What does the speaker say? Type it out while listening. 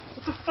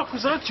fuck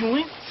was that,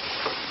 Julian?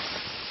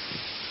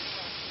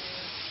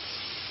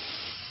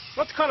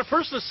 Not the kind of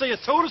person to say a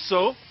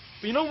toe-to-so,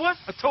 but you know what?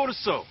 A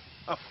toe-to-so.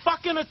 A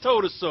fucking a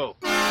toe-to-so.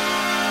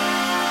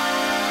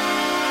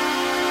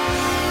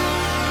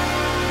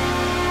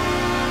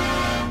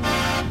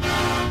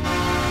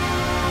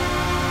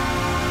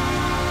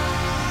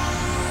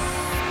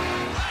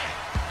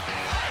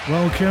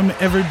 Welcome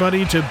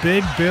everybody to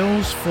Big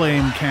Bill's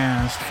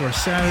Flamecast for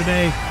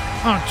Saturday,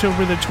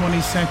 October the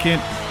 22nd,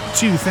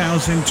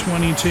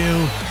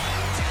 2022.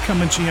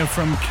 Coming to you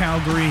from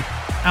Calgary,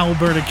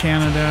 Alberta,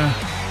 Canada.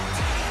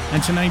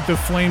 And tonight the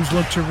Flames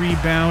look to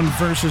rebound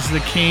versus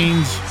the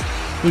Canes,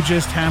 who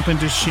just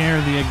happened to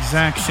share the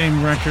exact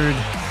same record,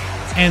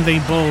 and they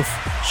both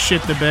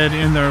shit the bed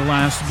in their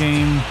last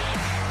game.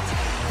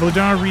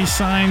 Vladar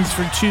re-signs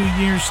for 2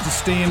 years to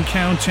stay in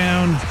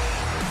Cowtown,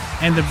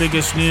 and the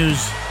biggest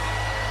news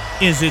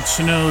is it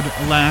snowed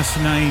last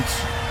night.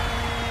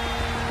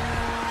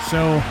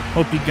 So,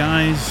 hope you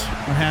guys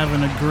are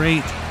having a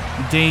great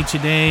day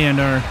today and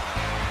are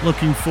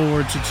looking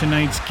forward to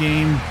tonight's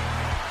game.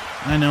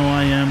 I know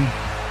I am.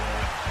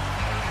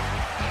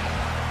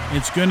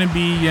 It's going to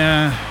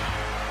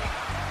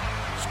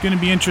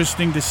be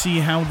interesting to see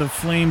how the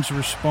Flames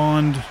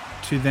respond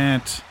to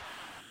that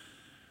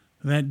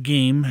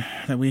game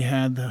that we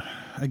had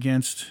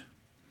against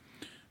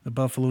the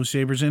Buffalo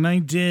Sabers. And I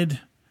did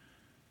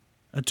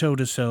a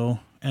toe-to-so,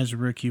 as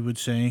Ricky would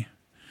say.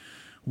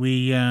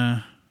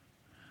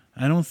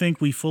 I don't think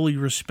we fully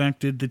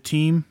respected the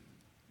team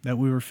that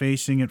we were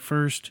facing at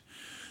first.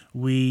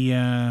 We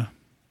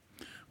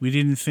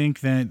didn't think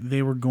that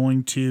they were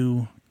going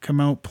to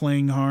come out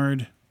playing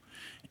hard.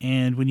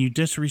 And when you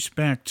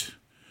disrespect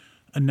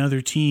another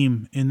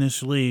team in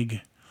this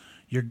league,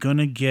 you're going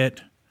to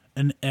get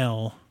an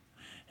L.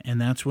 And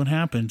that's what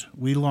happened.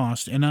 We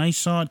lost. And I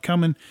saw it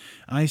coming.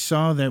 I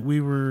saw that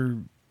we were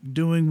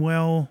doing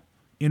well.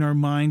 In our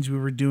minds, we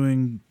were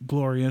doing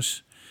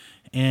glorious,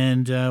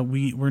 and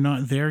we're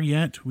not there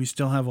yet. We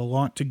still have a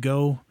lot to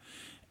go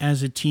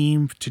as a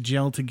team to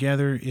gel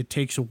together. It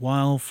takes a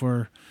while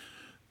for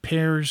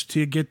pairs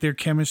to get their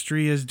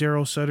chemistry, as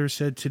Daryl Sutter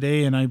said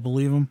today, and I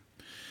believe him.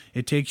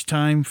 It takes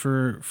time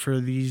for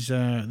these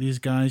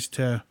guys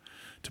to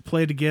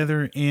play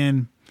together,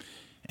 and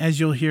as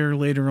you'll hear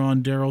later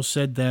on, Daryl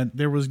said that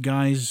there was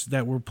guys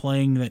that were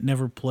playing that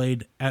never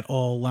played at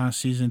all last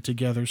season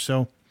together,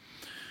 so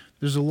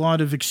there's a lot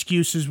of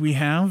excuses we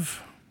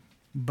have,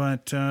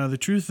 but the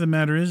truth of the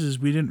matter is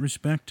we didn't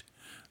respect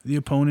the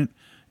opponent,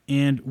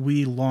 and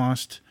we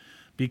lost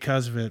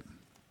because of it.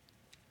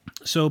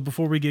 So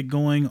before we get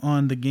going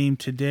on the game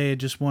today, I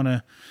just want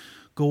to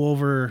go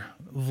over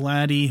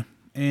Vladdy,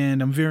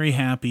 and I'm very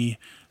happy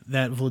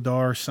that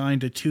Vladar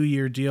signed a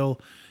 2-year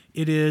deal.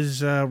 It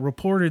is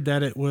reported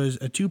that it was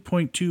a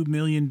 $2.2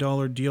 million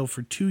deal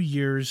for 2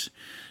 years,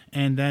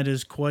 and that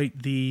is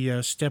quite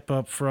the step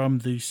up from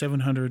the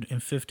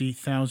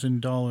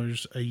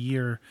 $750,000 a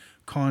year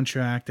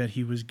contract that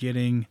he was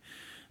getting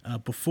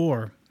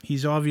before.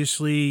 He's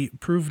obviously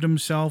proved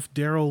himself.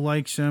 Daryl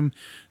likes him.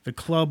 The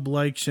club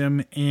likes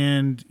him.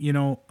 And,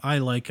 I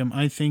like him.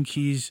 I think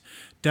he's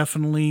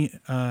definitely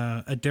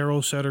a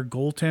Daryl Sutter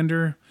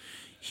goaltender.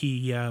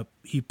 He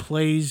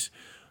plays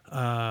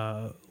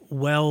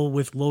well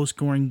with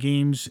low-scoring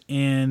games.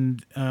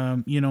 And,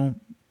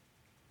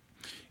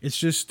 it's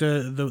just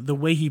the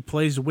way he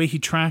plays, the way he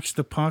tracks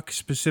the puck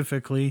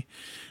specifically.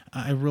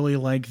 I really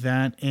like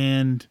that,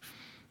 and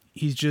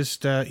he's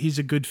just he's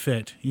a good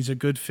fit. He's a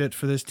good fit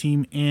for this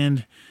team,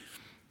 and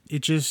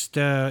it's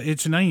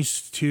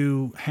nice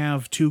to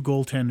have two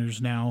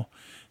goaltenders now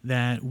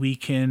that we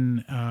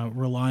can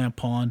rely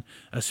upon,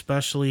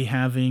 especially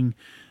having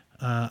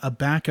a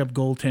backup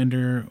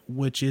goaltender,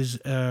 which is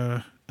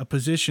a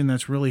position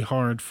that's really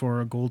hard for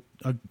a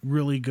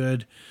really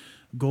good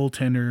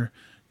goaltender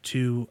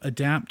to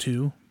adapt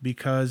to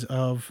because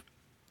of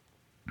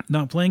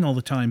not playing all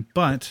the time.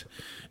 But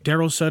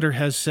Daryl Sutter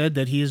has said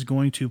that he is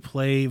going to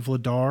play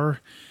Vladar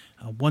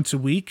once a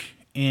week,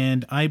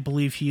 and I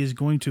believe he is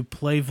going to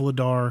play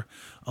Vladar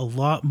a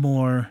lot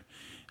more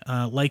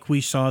like we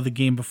saw the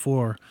game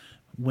before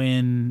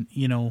when,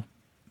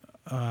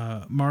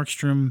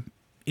 Markstrom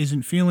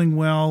isn't feeling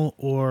well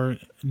or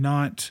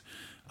not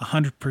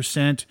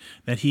 100%,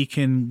 that he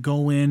can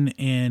go in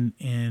and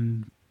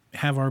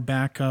have our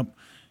backup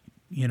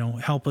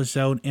help us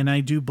out. And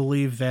I do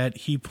believe that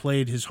he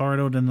played his heart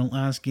out in the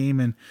last game.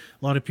 And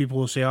a lot of people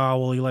will say, oh,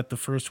 well, he let the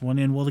first one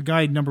in. Well, the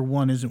guy, number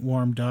one, isn't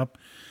warmed up.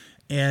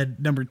 And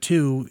number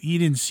two, he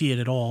didn't see it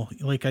at all.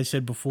 Like I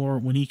said before,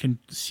 when he can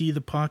see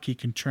the puck, he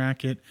can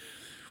track it.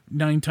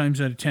 9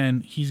 times out of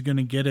 10, he's going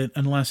to get it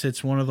unless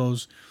it's one of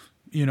those,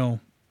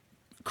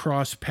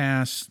 cross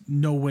pass,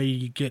 no way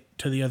you get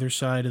to the other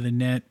side of the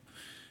net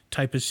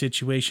type of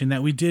situation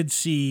that we did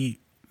see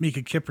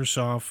Mika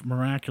Kiprusoff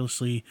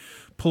miraculously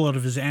pull out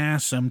of his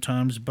ass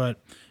sometimes, but,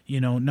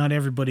 not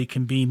everybody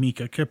can be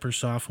Mika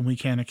Kiprusoff, and we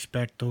can't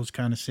expect those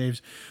kind of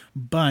saves.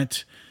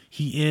 But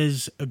he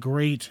is a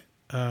great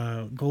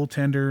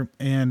goaltender,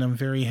 and I'm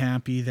very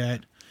happy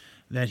that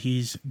that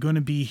he's going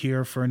to be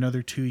here for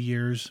another 2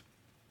 years.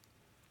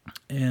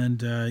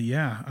 And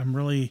yeah, I'm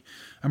really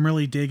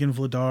digging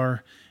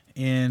Vladar,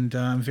 and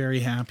I'm very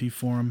happy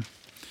for him.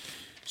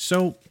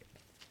 So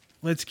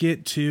let's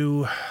get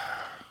to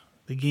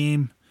the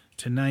game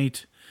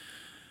tonight.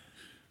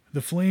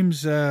 The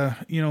Flames, like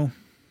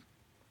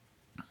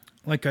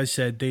I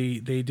said, they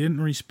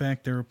didn't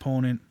respect their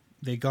opponent.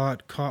 They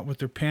got caught with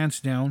their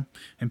pants down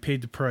and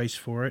paid the price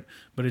for it,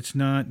 but it's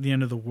not the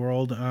end of the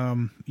world.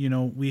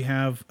 We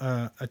have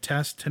a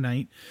test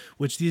tonight,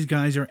 which these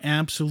guys are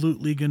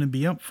absolutely going to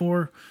be up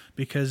for,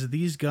 because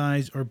these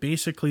guys are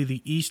basically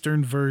the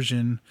Eastern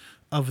version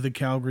of the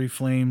Calgary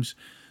Flames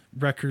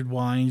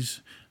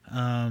record-wise.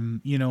 A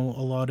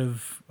lot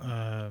of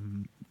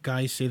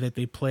guys say that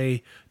they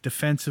play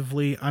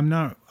defensively.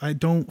 I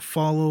don't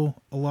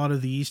follow a lot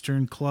of the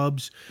Eastern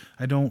clubs.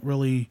 I don't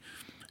really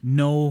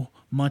know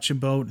much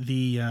about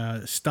the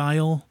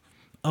style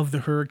of the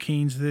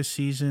Hurricanes this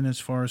season as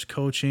far as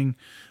coaching,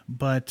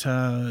 but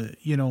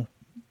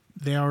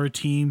they are a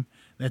team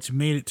that's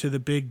made it to the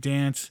big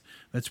dance,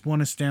 that's won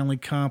a Stanley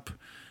Cup,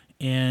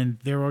 and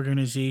their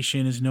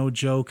organization is no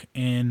joke,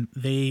 and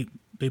they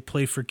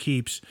play for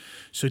keeps.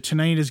 So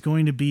tonight is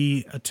going to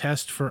be a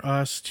test for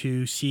us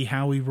to see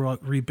how we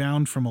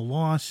rebound from a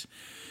loss,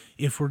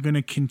 if we're going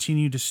to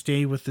continue to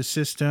stay with the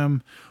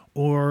system,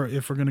 or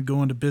if we're going to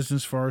go into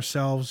business for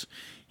ourselves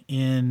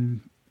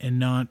and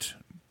not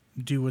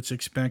do what's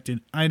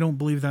expected. I don't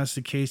believe that's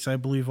the case. I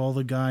believe all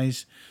the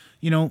guys,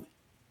 even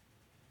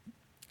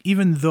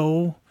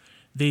though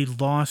they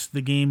lost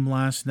the game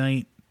last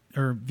night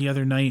or the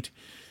other night,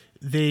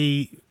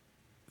 they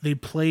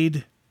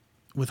played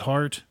with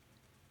heart,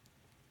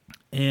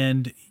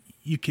 and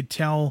you could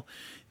tell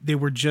they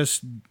were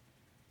just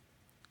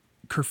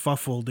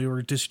kerfuffled. They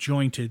were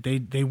disjointed.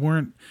 They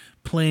weren't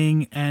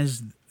playing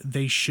as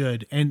they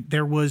should, and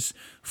there was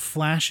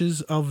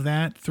flashes of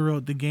that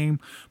throughout the game,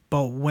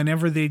 but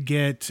whenever they'd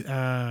get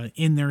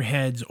in their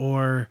heads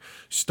or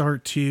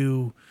start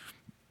to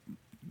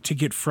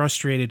get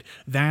frustrated,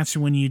 that's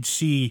when you'd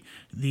see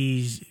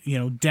these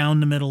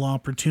down the middle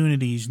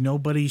opportunities.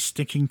 Nobody's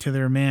sticking to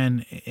their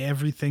man.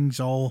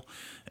 Everything's all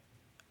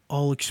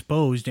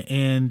exposed,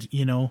 and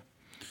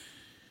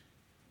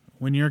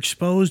when you're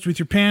exposed with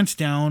your pants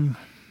down,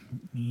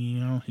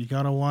 you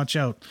gotta watch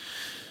out.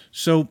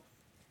 So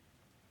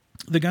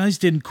the guys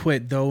didn't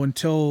quit, though,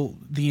 until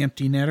the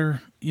empty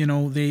netter.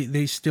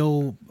 They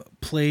still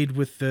played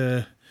with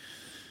the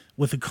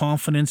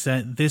confidence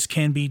that this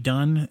can be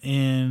done.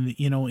 And,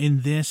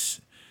 in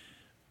this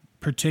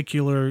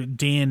particular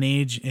day and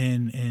age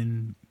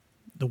and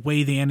the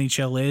way the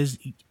NHL is,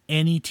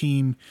 any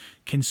team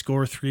can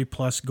score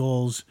 3+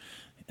 goals.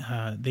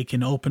 They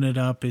can open it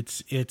up.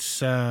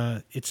 It's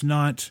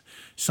not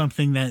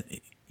something that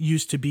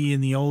used to be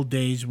in the old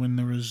days when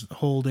there was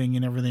holding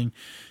and everything.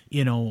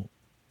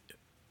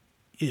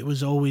 It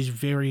was always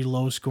very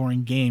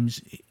low-scoring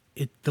games.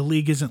 The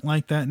league isn't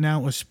like that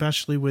now,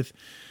 especially with,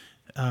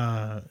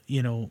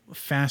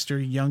 faster,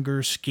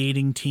 younger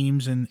skating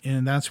teams,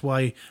 and that's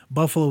why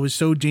Buffalo is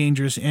so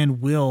dangerous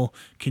and will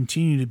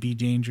continue to be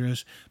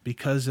dangerous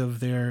because of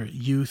their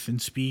youth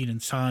and speed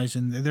and size,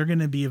 and they're going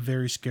to be a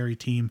very scary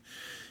team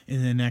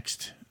in the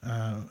next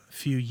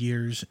few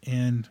years.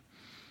 And,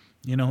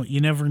 you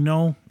never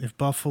know if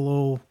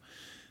Buffalo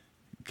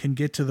can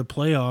get to the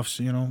playoffs,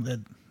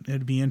 that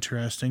it'd be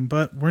interesting.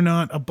 But we're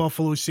not a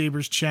Buffalo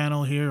Sabers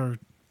channel here or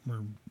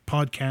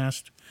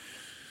podcast.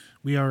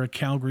 We are a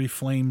Calgary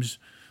Flames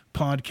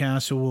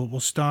podcast, so we'll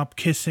stop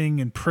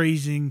kissing and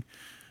praising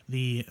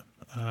the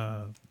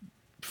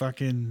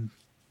fucking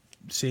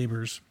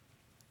Sabers.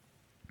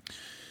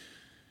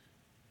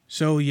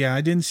 So yeah,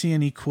 I didn't see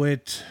any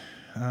quit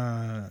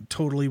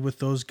totally with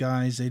those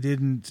guys. They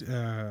didn't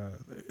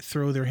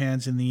throw their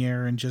hands in the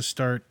air and just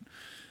start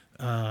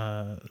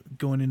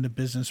going into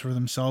business for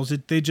themselves.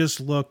 They just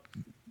look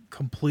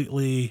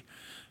completely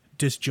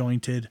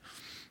disjointed.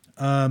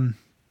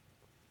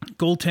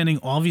 Goaltending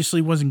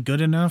obviously wasn't good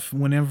enough.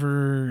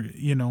 Whenever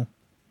you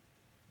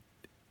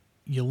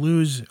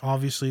lose,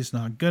 obviously it's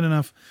not good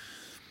enough.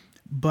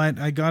 But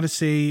I gotta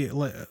say,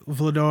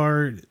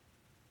 Vladar,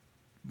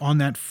 on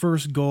that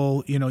first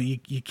goal,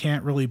 you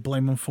can't really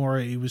blame him for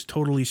it. He was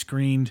totally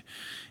screened,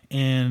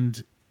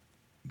 and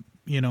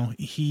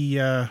he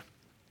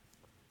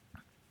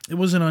it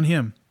wasn't on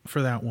him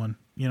for that one,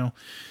 and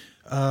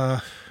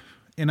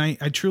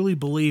I truly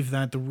believe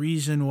that the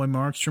reason why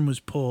Markstrom was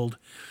pulled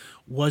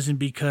wasn't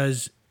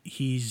because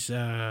he's,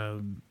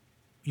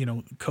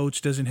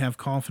 coach doesn't have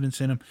confidence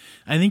in him.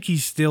 I think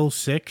he's still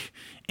sick,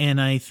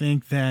 and I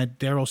think that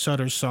Daryl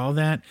Sutter saw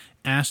that,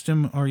 asked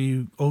him, "Are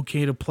you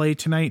okay to play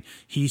tonight?"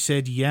 He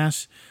said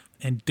yes,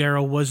 and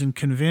Daryl wasn't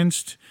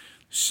convinced,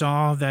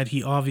 saw that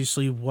he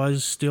obviously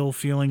was still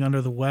feeling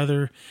under the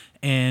weather,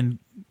 and,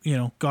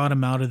 got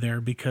him out of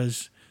there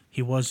because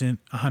he wasn't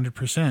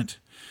 100%.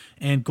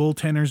 And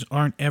goaltenders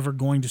aren't ever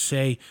going to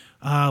say,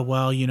 I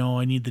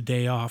need the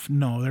day off.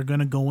 No, they're going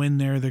to go in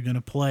there. They're going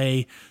to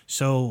play.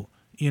 So,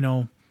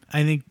 I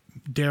think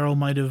Daryl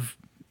might have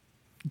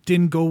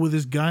didn't go with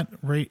his gut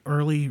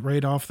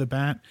right off the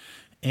bat,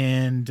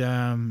 and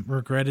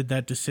regretted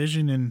that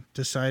decision and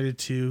decided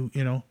to,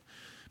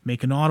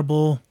 make an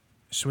audible,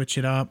 switch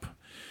it up.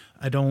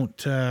 I don't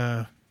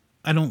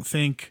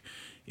think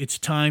it's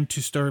time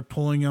to start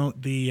pulling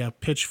out the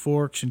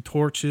pitchforks and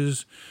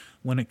torches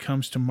when it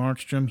comes to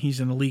Markstrom. He's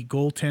an elite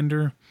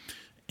goaltender,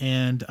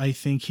 and I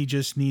think he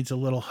just needs a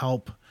little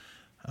help.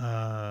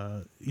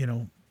 He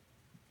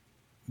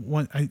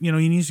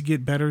needs to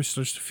get better,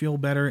 starts to feel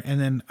better, and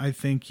then I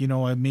think,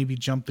 I maybe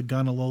jumped the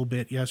gun a little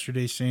bit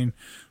yesterday saying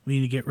we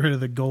need to get rid of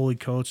the goalie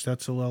coach.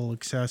 That's a little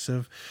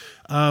excessive.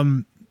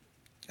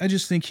 I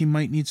just think he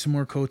might need some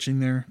more coaching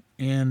there,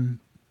 and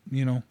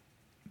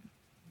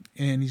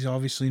and he's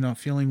obviously not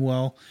feeling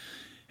well.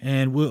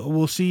 And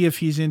we'll see if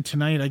he's in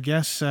tonight. I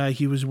guess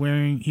he was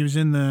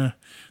in the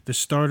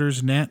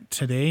starter's net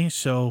today,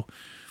 so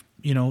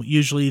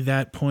usually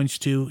that points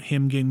to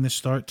him getting the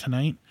start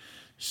tonight.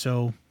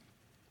 So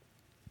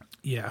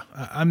yeah,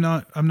 I'm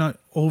not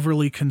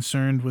overly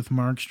concerned with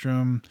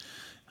Markstrom.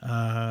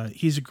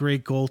 He's a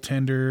great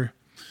goaltender.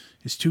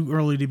 It's too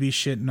early to be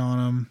shitting on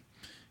him,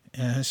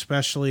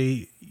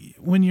 especially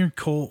when you're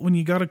cold. When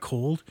you got a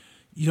cold,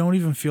 you don't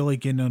even feel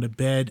like getting out of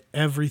bed.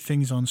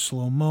 Everything's on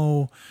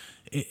slow-mo.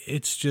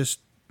 It's just,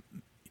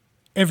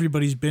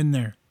 everybody's been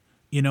there,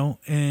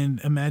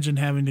 and imagine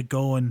having to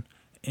go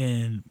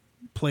and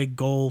play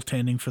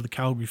goaltending for the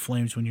Calgary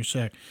Flames when you're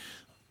sick.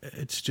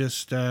 It's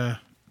just,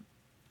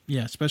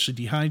 especially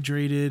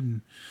dehydrated,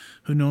 and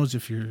who knows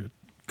if you're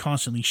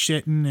constantly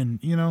shitting, and,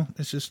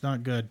 it's just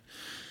not good.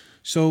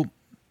 So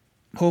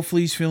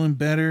hopefully he's feeling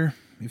better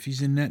if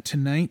he's in net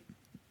tonight.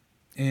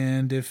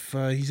 And if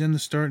he's in the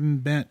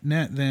starting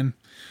net, then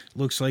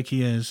looks like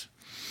he is.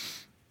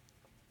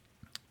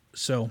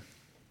 So,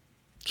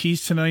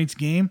 keys tonight's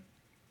game,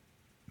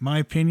 my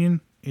opinion,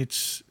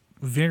 it's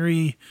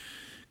very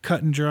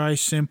cut and dry,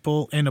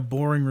 simple, and a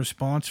boring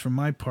response from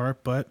my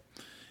part, but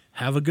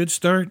have a good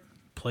start,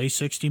 play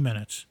 60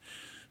 minutes.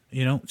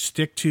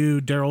 Stick to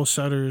Daryl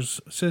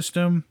Sutter's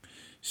system,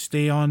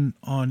 stay on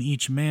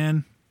each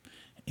man,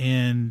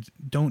 and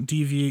don't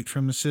deviate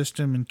from the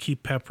system, and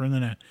keep peppering the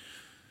net.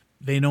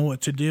 They know what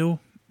to do,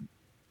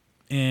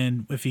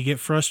 and if you get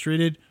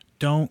frustrated,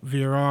 don't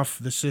veer off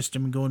the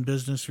system and go in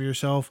business for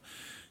yourself.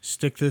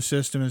 Stick to the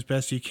system as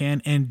best you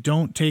can, and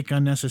don't take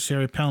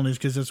unnecessary penalties,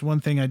 because that's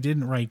one thing I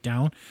didn't write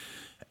down.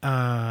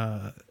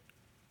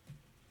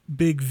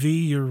 Big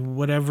V or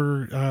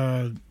whatever,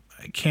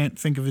 I can't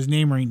think of his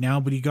name right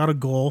now, but he got a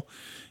goal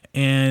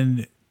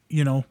and,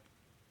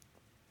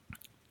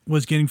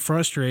 was getting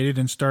frustrated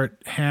and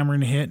start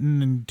hammering,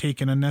 hitting, and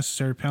taking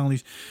unnecessary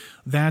penalties.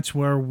 That's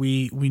where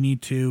we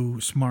need to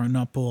smarten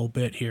up a little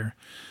bit here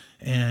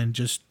and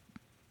just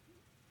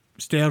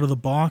stay out of the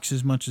box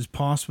as much as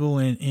possible.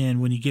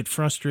 And when you get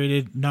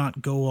frustrated,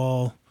 not go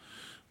all,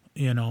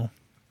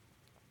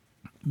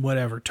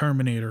 whatever,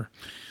 Terminator.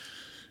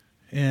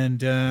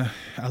 And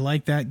I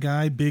like that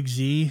guy, Big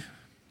Z,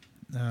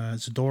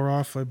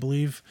 Zadorov, I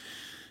believe.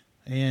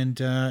 And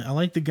I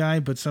like the guy,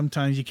 but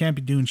sometimes you can't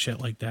be doing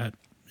shit like that,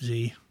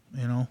 Z.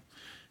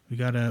 We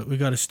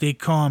gotta stay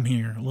calm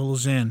here, a little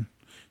zen,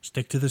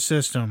 stick to the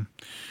system.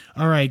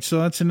 All right, so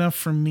that's enough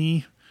from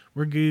me.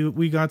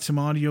 We got some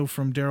audio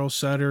from Daryl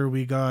Sutter.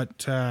 We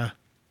got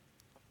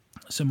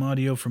some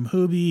audio from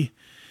Hoobie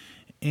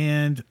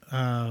and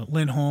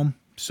Lindholm.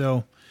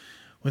 So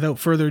without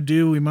further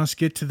ado, we must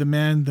get to the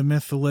man, the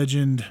myth, the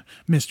legend,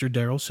 Mr.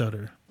 Daryl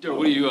Sutter.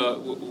 What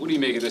do you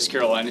make of this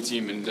Carolina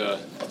team and the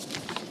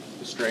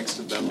strengths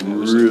of them?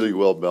 Really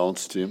well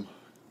balanced team,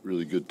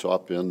 really good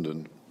top end,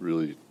 and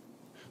really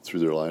through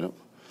their lineup.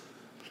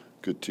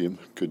 Good team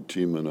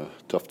in a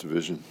tough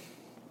division.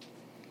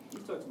 You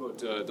talked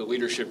about the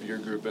leadership of your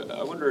group.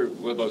 I wonder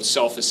what about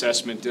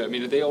self-assessment. I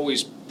mean, are they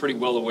always pretty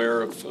well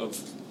aware of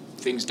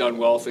things done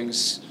well,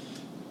 things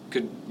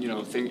could,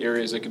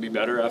 areas that could be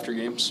better after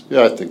games?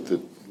 Yeah, I think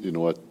that,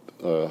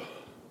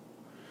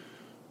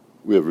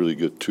 we have really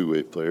good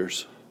two-way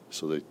players,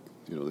 so they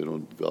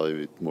don't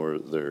evaluate more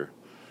their,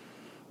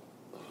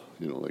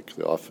 like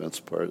the offense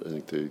part. I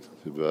think they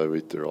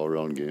evaluate their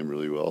all-around game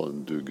really well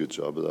and do a good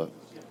job of that.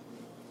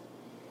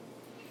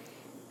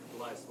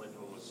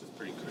 Lindholm was just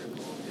pretty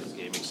critical of his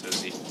game. He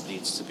says he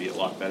needs to be a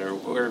lot better.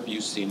 Where have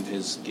you seen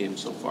his game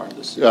so far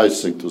this season? Yeah, I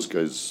just think those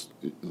guys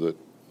that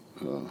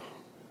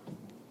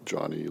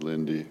Johnny,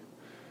 Lindy,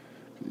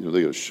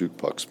 they got to shoot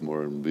pucks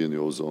more and be in the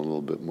ozone a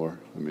little bit more.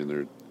 I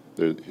mean,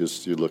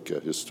 you look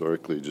at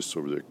historically just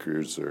over their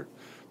careers,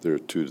 they're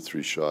 2 to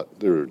 3 shot.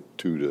 They're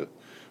 2 to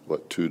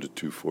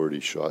 240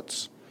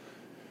 shots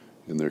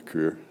in their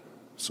career.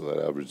 So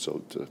that averages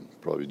out to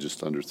probably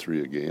just under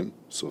 3 a game.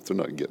 So if they're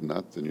not getting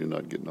that, then you're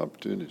not getting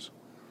opportunities.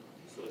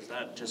 So is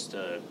that just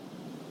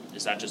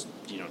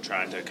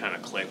trying to kind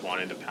of click,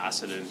 wanting to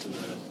pass it into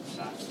the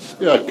back?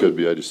 Yeah, it could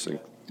be. I just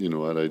think,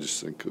 I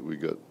just think that we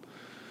got,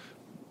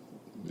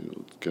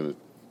 kind of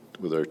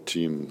with our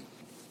team,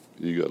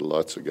 you got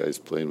lots of guys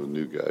playing with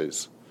new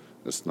guys.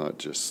 It's not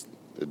just,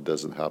 it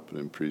doesn't happen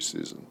in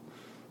preseason,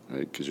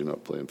 right? Because you're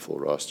not playing full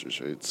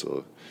rosters, right?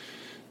 So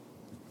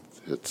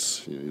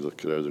it's you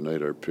look at the other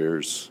night, our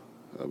pairs.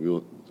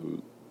 We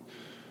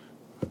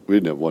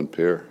didn't have one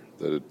pair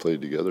that had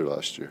played together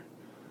last year.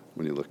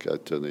 When you look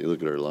at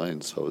our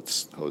lines, how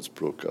it's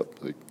broke up.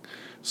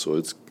 So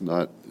it's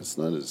not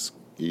as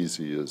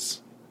easy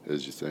as you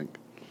think.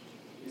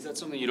 Is that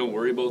something you don't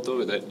worry about,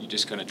 though, that you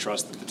just kind of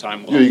trust that the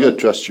time will? Yeah, you got to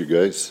trust your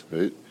guys,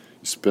 right?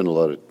 You spend a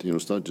lot of,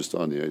 it's not just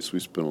on the ice. We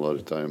spend a lot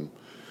of time,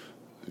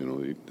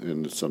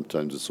 and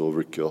sometimes it's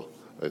overkill,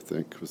 I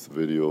think, with the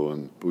video.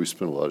 But we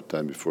spend a lot of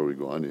time before we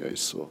go on the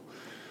ice. So,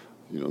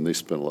 and they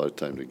spend a lot of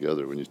time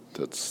together.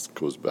 That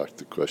goes back to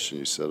the question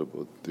you said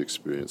about the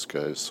experienced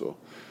guys. So,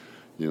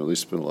 they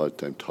spend a lot of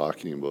time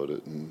talking about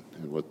it and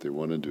what they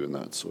want to do in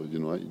that. So, you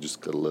know what? You just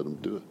got to let them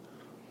do it.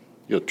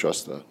 You got to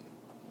trust that.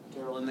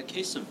 Daryl, in the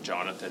case of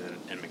Jonathan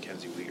and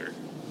Mackenzie Weegar,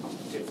 how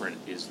different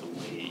is the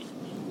way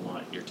you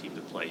want your team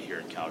to play here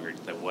in Calgary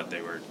than what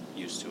they were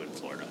used to in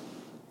Florida?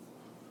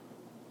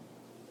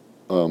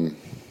 I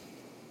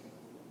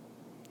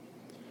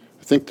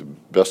think the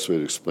best way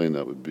to explain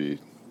that would be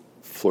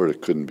Florida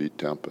couldn't beat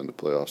Tampa in the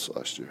playoffs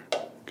last year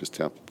because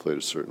Tampa played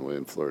a certain way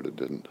and Florida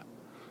didn't.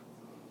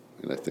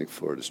 And I think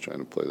Florida's trying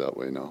to play that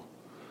way now.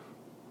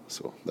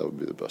 So that would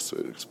be the best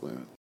way to explain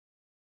it.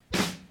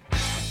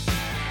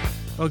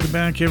 Welcome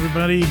back,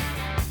 everybody.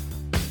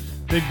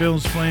 Big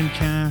Bill's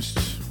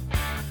Flamecast.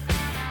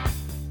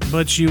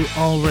 But you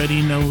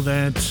already know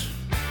that.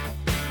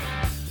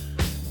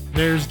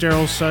 There's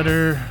Daryl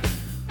Sutter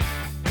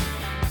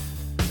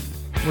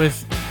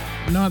with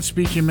not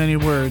speaking many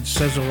words,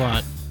 says a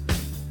lot.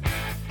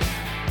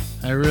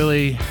 I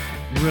really,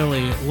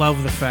 really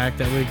love the fact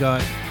that we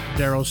got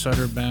Daryl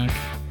Sutter back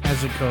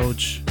as a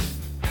coach.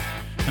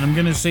 And I'm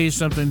going to say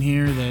something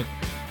here that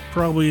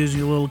probably is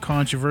a little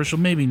controversial,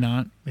 maybe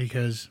not,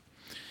 because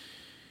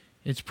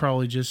it's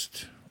probably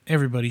just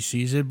everybody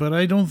sees it, but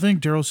I don't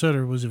think Daryl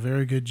Sutter was a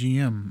very good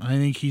GM. I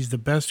think he's the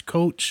best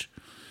coach.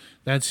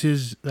 That's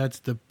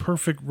the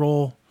perfect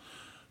role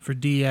for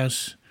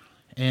DS,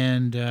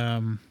 and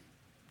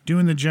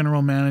doing the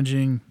general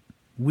managing,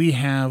 we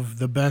have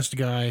the best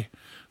guy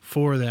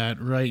for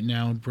that right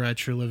now, Brad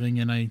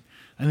Treliving, and I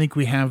think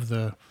we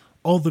have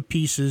all the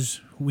pieces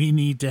we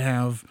need to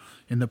have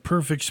in the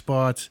perfect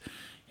spots.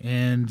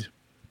 And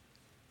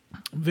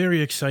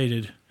very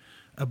excited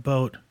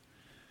about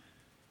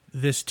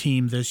this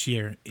team this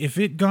year. If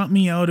it got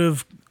me out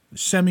of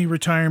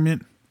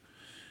semi-retirement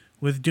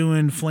with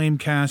doing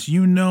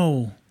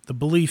Flamecast, the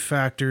belief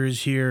factor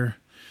is here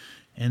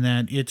and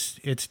that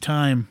it's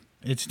time.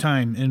 It's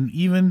time. And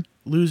even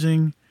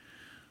losing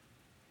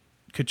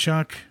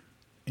Tkachuk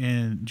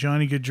and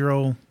Johnny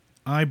Gaudreau,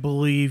 I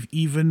believe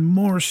even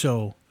more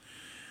so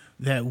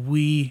that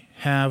we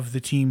have the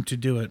team to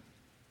do it.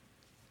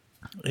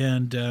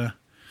 And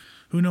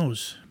who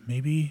knows?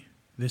 Maybe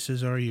this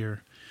is our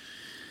year.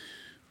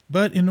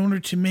 But in order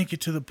to make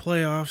it to the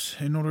playoffs,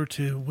 in order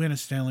to win a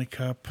Stanley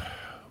Cup,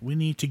 we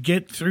need to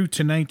get through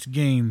tonight's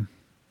game.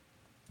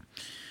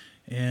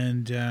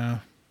 And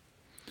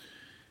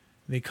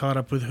they caught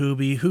up with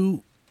Hubie,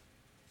 who,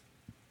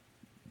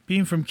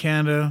 being from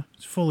Canada,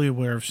 is fully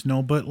aware of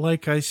snow. But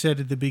like I said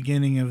at the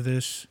beginning of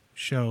this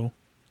show,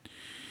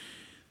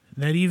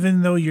 that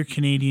even though you're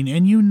Canadian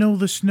and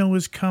the snow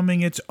is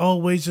coming, it's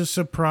always a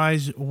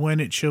surprise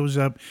when it shows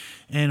up.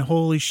 And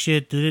holy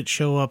shit, did it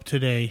show up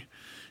today.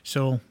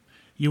 So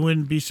you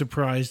wouldn't be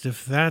surprised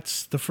if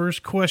that's the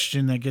first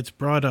question that gets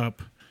brought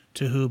up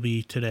to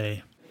Hubie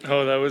today.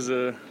 Oh, that was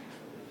a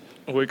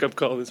wake-up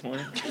call this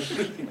morning.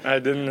 I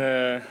didn't,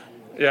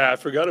 I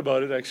forgot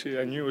about it, actually.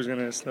 I knew it was going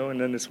to snow, and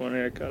then this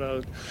morning I got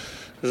out.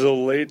 It was a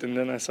little late, and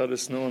then I saw the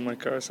snow in my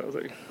car, so I was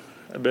like,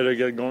 I better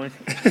get going.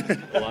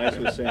 Elias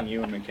was saying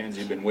you and Mackenzie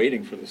have been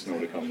waiting for the snow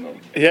to come, though.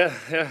 Yeah,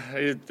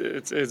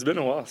 it's been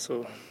a while,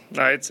 so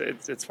no,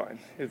 it's fine.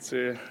 It's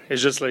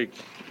just like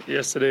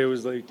yesterday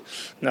was like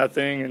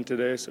nothing, and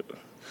today so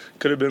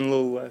could have been a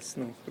little less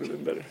snow. Could have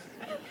been better.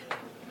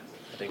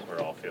 I think we're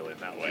all feeling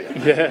that way.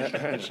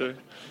 Yeah, sure.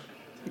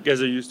 You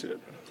guys are used to it.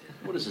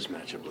 What does this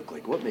matchup look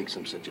like? What makes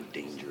them such a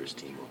dangerous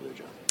team over there,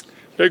 John?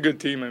 They're a good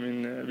team. I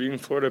mean, being in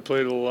Florida, I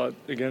played a lot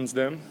against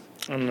them.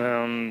 And,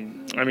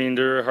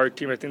 they're a hard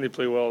team. I think they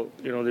play well.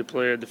 They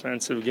play a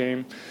defensive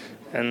game,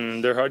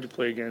 and they're hard to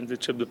play against. They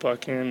chip the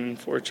puck in and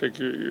forecheck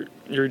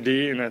your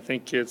D, and I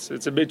think it's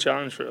a big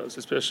challenge for us,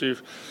 especially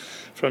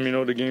from,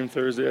 the game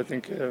Thursday. I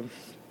think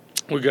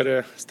we got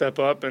to step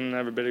up and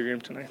have a better game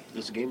tonight.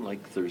 Does a game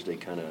like Thursday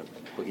kind of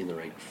put you in the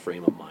right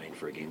frame of mind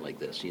for a game like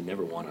this? You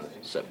never want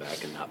to set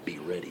back and not be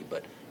ready,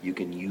 but you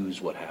can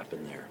use what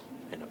happened there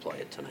and apply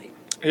it tonight.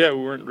 Yeah,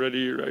 we weren't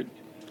ready right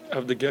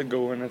of the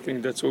get-go, and I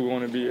think that's what we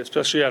want to be,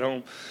 especially at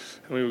home.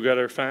 I mean, we got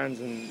our fans,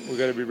 and we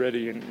got to be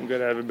ready, and we got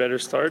to have a better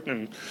start,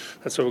 and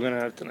that's what we're going to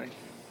have tonight.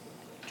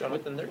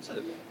 Jonathan,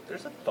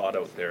 there's a thought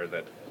out there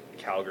that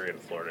Calgary and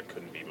Florida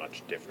couldn't be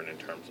much different in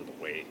terms of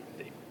the way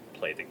they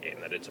play the game,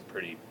 that it's a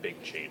pretty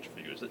big change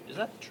for you. Is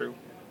that true?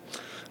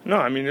 No,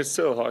 I mean, it's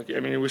still hockey. I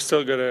mean, we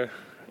still got to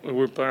 –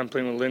 we're playing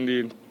with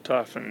Lindy and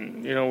tough,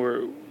 and, we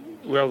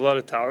have a lot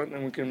of talent,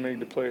 and we can make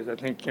the plays. I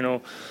think,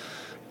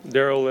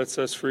 Daryl lets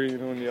us free,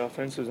 in the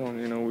offensive zone.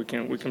 We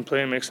can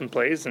play and make some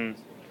plays, and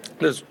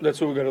that's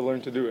what we got to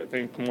learn to do. I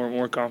think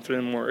more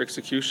confident, more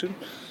execution,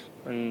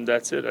 and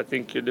that's it. I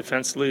think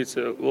defensively it's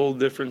a little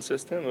different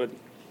system, but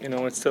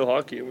it's still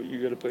hockey.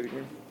 You got to play the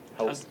game.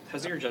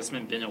 How's your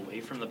adjustment been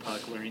away from the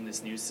puck, learning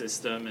this new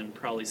system and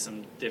probably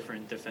some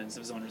different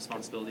defensive zone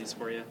responsibilities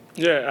for you?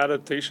 Yeah,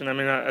 adaptation. I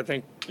mean, I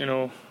think,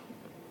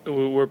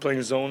 we're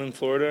playing zone in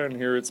Florida, and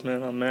here it's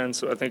man on man.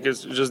 So I think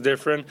it's just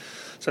different.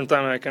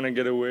 Sometimes I kind of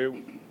get away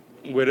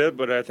with it,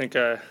 but I think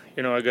I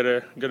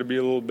gotta be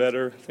a little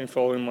better. I think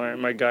following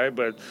my guy,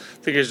 but I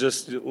think it's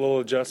just a little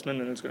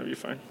adjustment, and it's gonna be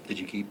fine. Did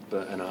you keep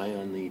an eye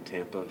on the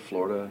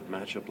Tampa-Florida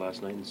matchup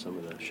last night and some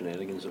of the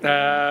shenanigans?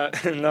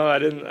 That No, I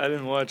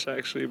didn't watch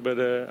actually, but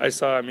I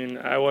saw. I mean,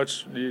 I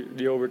watched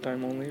the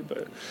overtime only,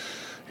 but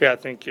yeah, I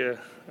think it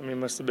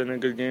must have been a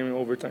good game,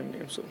 overtime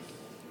game. So.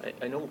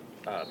 I know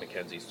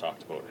Mackenzie's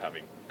talked about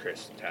having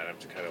Chris Tanev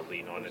to kind of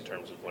lean on in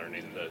terms of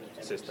learning the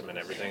system and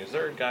everything. Is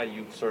there a guy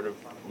you've sort of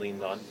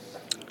leaned on?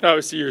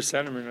 Obviously, your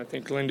centerman. I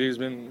think Lindy's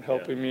been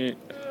helping me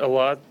a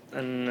lot.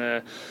 And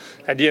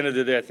at the end of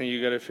the day, I think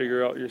you got to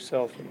figure out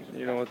yourself.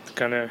 And,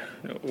 kind of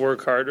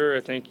work harder. I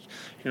think,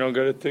 got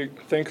to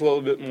think a little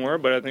bit more.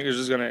 But I think it's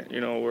just going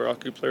to, where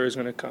hockey player is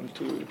going to come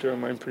to our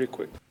mind pretty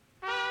quick.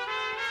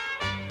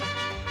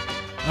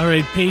 All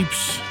right,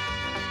 peeps.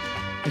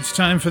 It's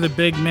time for the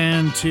big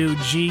man to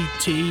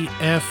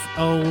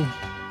GTFO.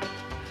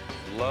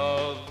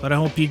 But I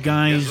hope you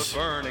guys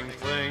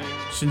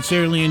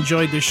sincerely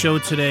enjoyed the show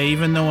today,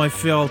 even though I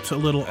felt a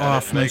little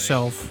off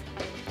myself.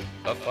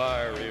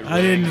 I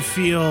didn't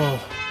feel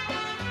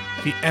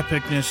the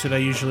epicness that I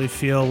usually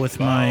feel with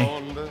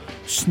my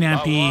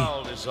snappy,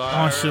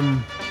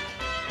 awesome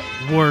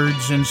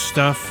words and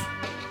stuff.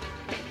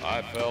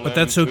 But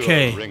that's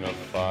okay.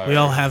 We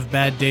all have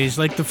bad days,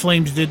 like the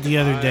Flames did the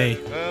other day.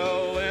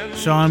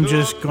 So I'm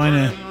just going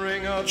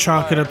to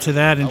chalk it up to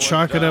that and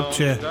chalk it up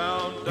to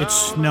it's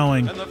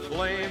snowing.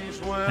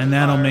 And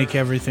that'll make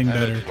everything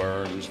better.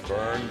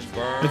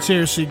 But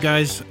seriously,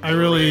 guys, I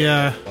really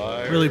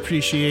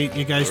appreciate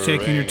you guys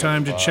taking your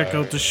time to check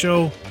out the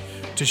show,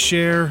 to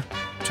share,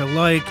 to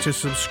like, to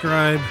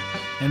subscribe,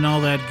 and all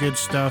that good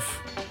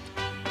stuff.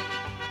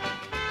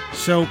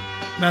 So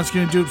that's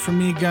going to do it for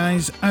me,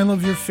 guys. I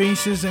love your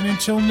faces, and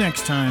until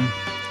next time,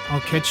 I'll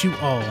catch you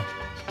all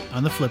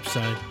on the flip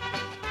side.